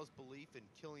Paul's belief in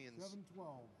Killian's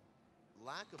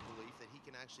lack of belief that he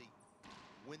can actually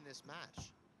win this match.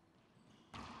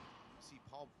 You see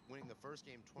Paul winning the first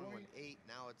game 21-8.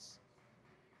 Now it's,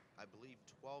 I believe,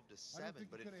 12-7,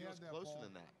 but it feels closer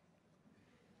than that.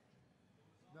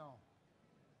 No.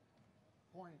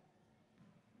 Point.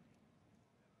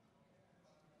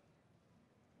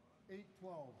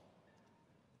 8-12.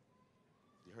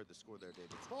 You heard the score there,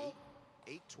 David. It's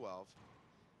 8-12.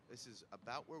 This is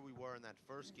about where we were in that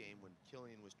first game when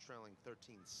Killian was trailing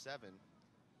 13-7.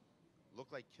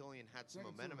 Looked like Killian had some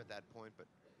momentum at that point, but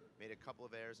made a couple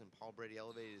of errors, and Paul Brady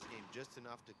elevated his game just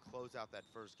enough to close out that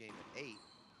first game at 8.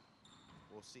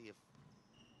 We'll see if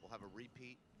we'll have a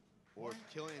repeat or if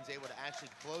Killian's able to actually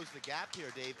close the gap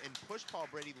here, Dave, and push Paul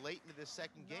Brady late into this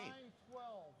second game. 9-12.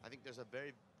 I think there's a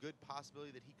very good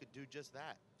possibility that he could do just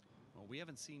that. Well, we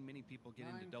haven't seen many people get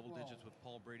into double digits with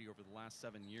Paul Brady over the last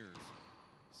 7 years.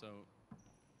 So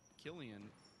Killian,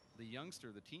 the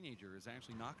youngster, the teenager, is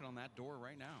actually knocking on that door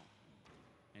right now.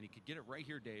 And he could get it right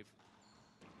here, Dave.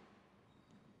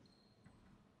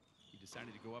 He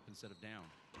decided to go up instead of down.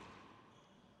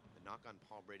 The knock on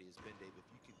Paul Brady has been, Dave, if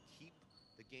you can keep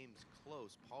the games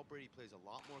close, Paul Brady plays a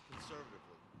lot more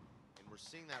conservatively. And we're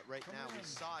seeing that right now. We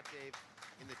saw it, Dave,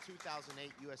 in the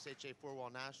 2008 USHA Four-Wall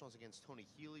Nationals against Tony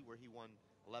Healy, where he won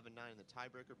 11-9 in the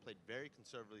tiebreaker, played very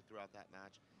conservatively throughout that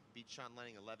match. Beat Sean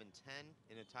Lenning 11-10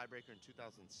 in a tiebreaker in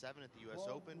 2007 at the U.S.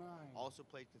 Open. Also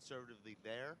played conservatively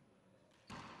there.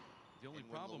 The only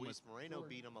and problem when Luis with Moreno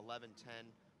beat him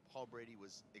 11-10, Paul Brady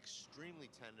was extremely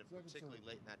tentative, particularly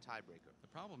late in that tiebreaker. The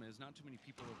problem is not too many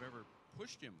people have ever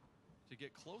pushed him to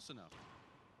get close enough.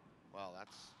 Well,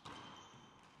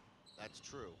 that's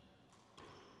true.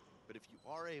 But if you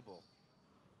are able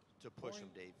to push him,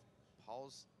 Dave,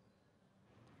 Paul's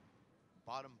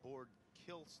bottom board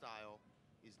kill style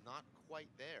is not quite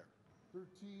there. 13-9.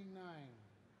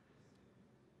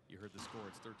 You heard the score.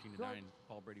 It's 13-9.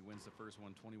 Paul Brady wins the first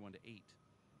one, 21-8. We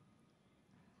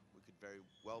could very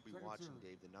well be watching,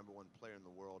 Dave, the #1 player in the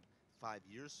world 5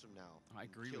 years from now. I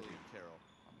agree with you, Carroll.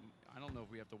 I don't know if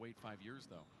we have to wait 5 years,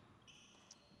 though.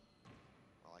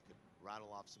 Well, I could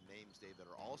rattle off some names, Dave, that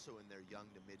are also in their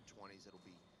young to mid-20s that'll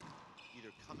be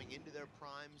either coming into their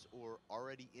primes or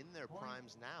already in their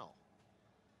primes now.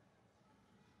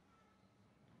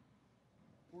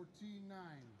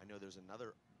 14-9. I know there's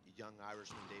another young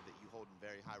Irishman, Dave, that you hold in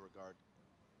very high regard,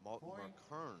 Mark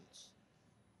Kearns.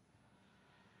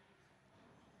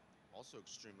 Also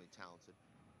extremely talented.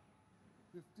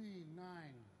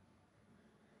 15-9.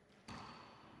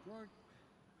 Short.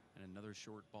 And another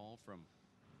short ball from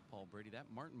Paul Brady. That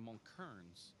Martin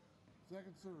Mulkerns.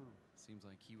 Second serve. Seems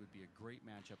like he would be a great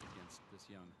matchup against this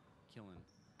young Killian.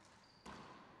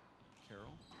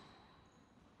 Carroll.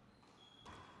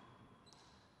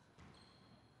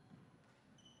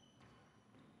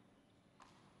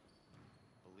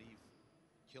 I believe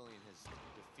Killian has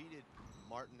defeated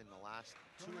Martin in the last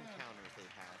 2 encounters they've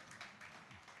had.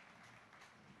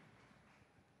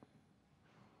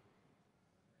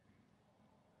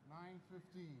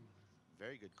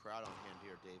 Very good crowd on hand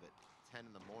here, Dave, at 10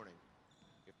 in the morning.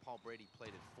 If Paul Brady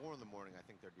played at 4 in the morning, I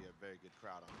think there'd be a very good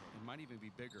crowd on hand. It might even be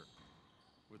bigger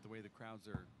with the way the crowds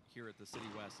are here at the City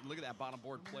West. And look at that bottom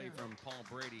board play from Paul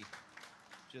Brady.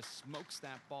 Just smokes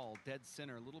that ball dead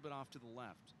center, a little bit off to the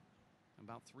left,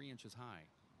 about 3 inches high.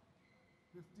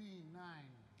 15-9.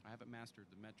 I haven't mastered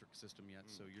the metric system yet,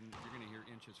 so you're going to hear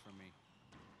inches from me.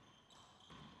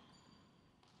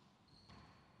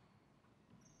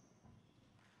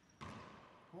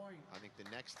 I think the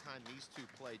next time these two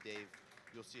play, Dave,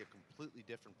 you'll see a completely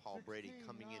different Paul Brady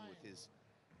coming in with his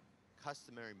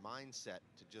customary mindset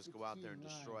to just go out there and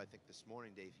destroy. I think this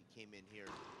morning, Dave, he came in here,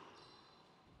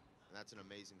 and that's an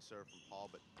amazing serve from Paul,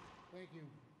 but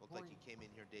looked like he came in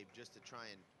here, Dave, just to try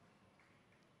and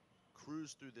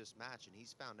cruise through this match, and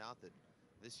he's found out that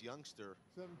this youngster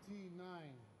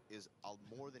 17-9 is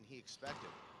more than he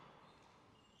expected.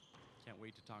 Can't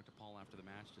wait to talk to Paul after the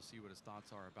match to see what his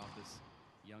thoughts are about this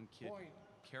young kid,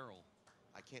 Carroll.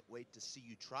 I can't wait to see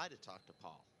you try to talk to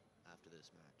Paul after this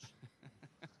match.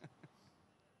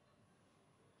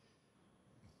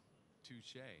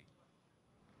 Touche. I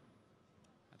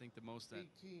think the most that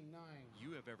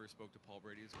you have ever spoke to Paul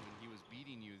Brady is when he was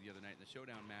beating you the other night in the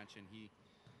showdown match, and he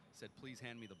said, "Please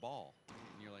hand me the ball."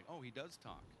 And you're like, oh, he does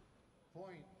talk.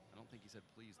 I don't think he said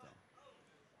please, though.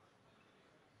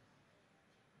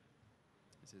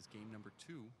 This is game number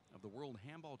 2 of the World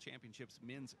Handball Championships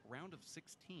men's round of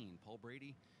 16. Paul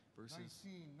Brady versus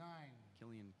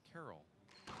Killian Carroll.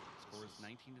 Score is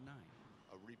 19-9.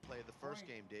 A replay of the first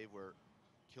game, Dave, where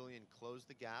Killian closed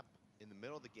the gap in the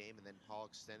middle of the game, and then Paul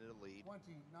extended a lead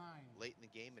late in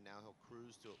the game, and now he'll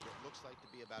cruise to what looks like to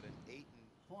be about an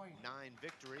 8-9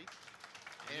 victory.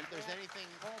 And if there's anything,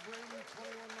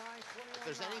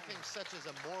 such as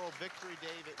a moral victory,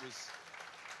 Dave, it was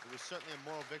certainly a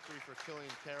moral victory for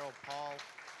Killian Carroll. Paul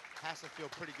has to feel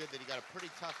pretty good that he got a pretty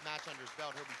tough match under his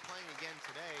belt. He'll be playing again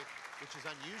today, which is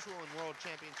unusual in World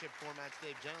Championship formats,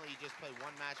 Dave. Generally, you just play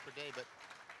 1 match per day, but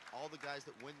all the guys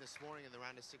that win this morning in the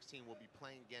round of 16 will be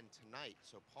playing again tonight.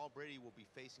 So Paul Brady will be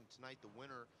facing tonight the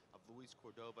winner of Luis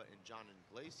Cordova and John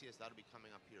Iglesias. That'll be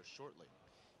coming up here shortly.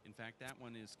 In fact, that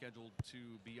one is scheduled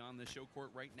to be on the show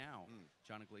court right now.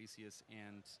 John Iglesias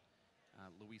and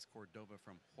Luis Cordova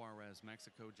from Juarez,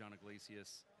 Mexico. John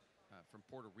Iglesias from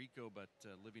Puerto Rico, but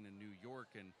living in New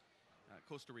York and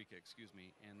Costa Rica, excuse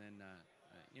me, and then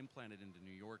implanted into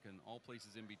New York and all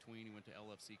places in between. He went to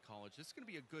LFC College. This is going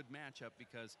to be a good matchup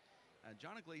because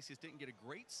John Iglesias didn't get a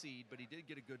great seed, but he did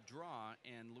get a good draw,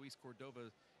 and Luis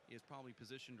Cordova is probably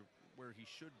positioned where he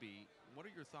should be. What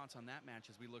are your thoughts on that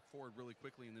match as we look forward really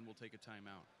quickly, and then we'll take a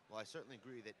timeout? Well, I certainly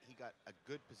agree that he got a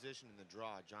good position in the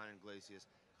draw, John Iglesias.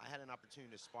 I had an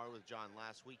opportunity to spar with John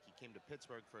last week. He came to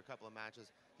Pittsburgh for a couple of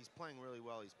matches. He's playing really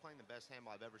well. He's playing the best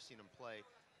handball I've ever seen him play.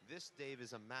 This, Dave,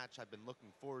 is a match I've been looking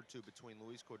forward to between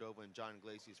Luis Cordova and John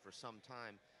Iglesias for some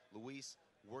time. Luis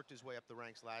worked his way up the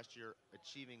ranks last year,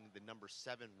 achieving the number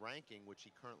 7 ranking, which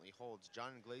he currently holds.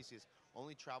 John Iglesias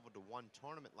only traveled to one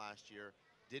tournament last year,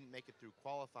 didn't make it through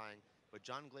qualifying, but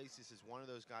John Iglesias is one of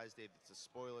those guys, Dave, that's a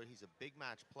spoiler. He's a big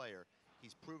match player.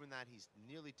 He's proven that. He's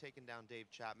nearly taken down Dave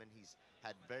Chapman. He's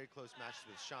had very close matches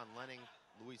with Sean Lenning,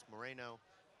 Luis Moreno,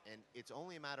 and it's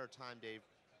only a matter of time, Dave,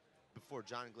 before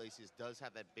John Iglesias does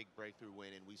have that big breakthrough win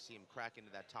and we see him crack into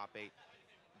that top 8.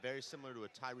 Very similar to a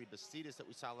Tyree Bastidas that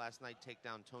we saw last night take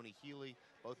down Tony Healy,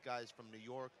 both guys from New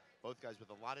York, both guys with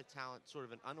a lot of talent, sort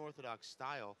of an unorthodox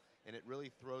style, and it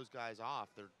really throws guys off.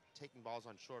 They're taking balls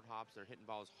on short hops, they're hitting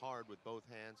balls hard with both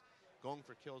hands, going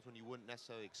for kills when you wouldn't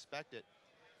necessarily expect it.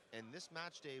 And this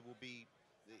match, Dave, will be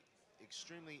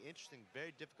extremely interesting,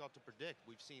 very difficult to predict.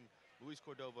 We've seen Luis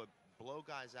Cordova blow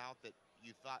guys out that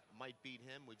you thought might beat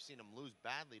him. We've seen him lose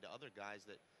badly to other guys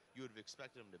that you would have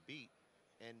expected him to beat.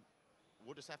 And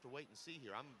we'll just have to wait and see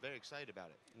here. I'm very excited about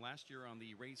it. Last year on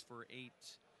the Race for 8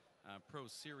 Pro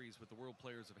Series with the World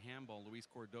Players of Handball, Luis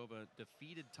Cordova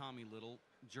defeated Tommy Little,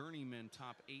 journeyman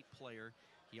top 8 player.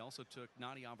 He also took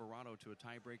Nadi Alvarado to a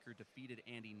tiebreaker, defeated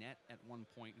Andy Nett at one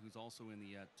point, who's also in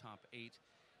the top 8,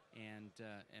 and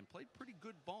played pretty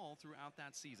good ball throughout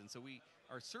that season. So we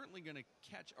are certainly going to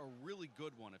catch a really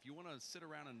good one. If you want to sit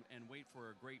around and wait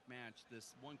for a great match,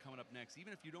 this one coming up next,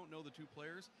 even if you don't know the two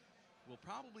players, we'll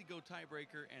probably go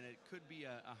tiebreaker, and it could be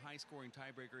a high-scoring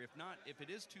tiebreaker. If not, if it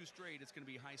is 2 straight, it's going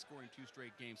to be high-scoring 2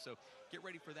 straight games. So get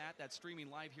ready for that. That's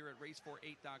streaming live here at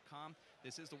race48.com.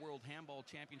 This is the World Handball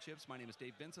Championships. My name is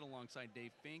Dave Vincent alongside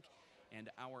Dave Fink and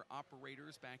our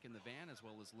operators back in the van, as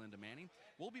well as Linda Manning.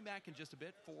 We'll be back in just a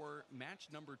bit for match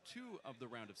number 2 of the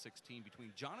round of 16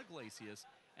 between John Iglesias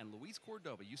and Luis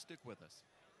Cordova. You stick with us.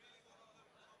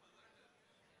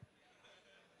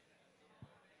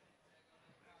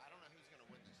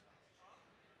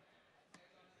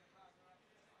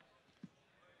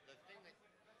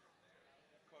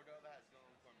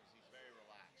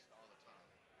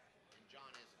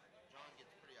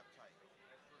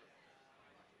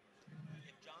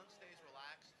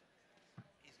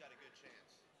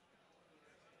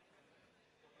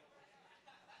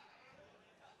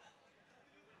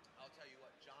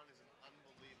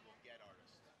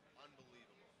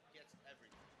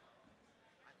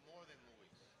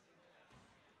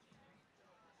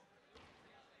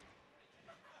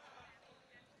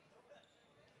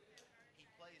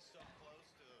 So close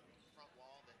to the front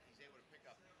wall that he's able to pick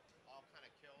up all kind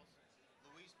of kills.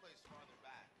 Luis plays farther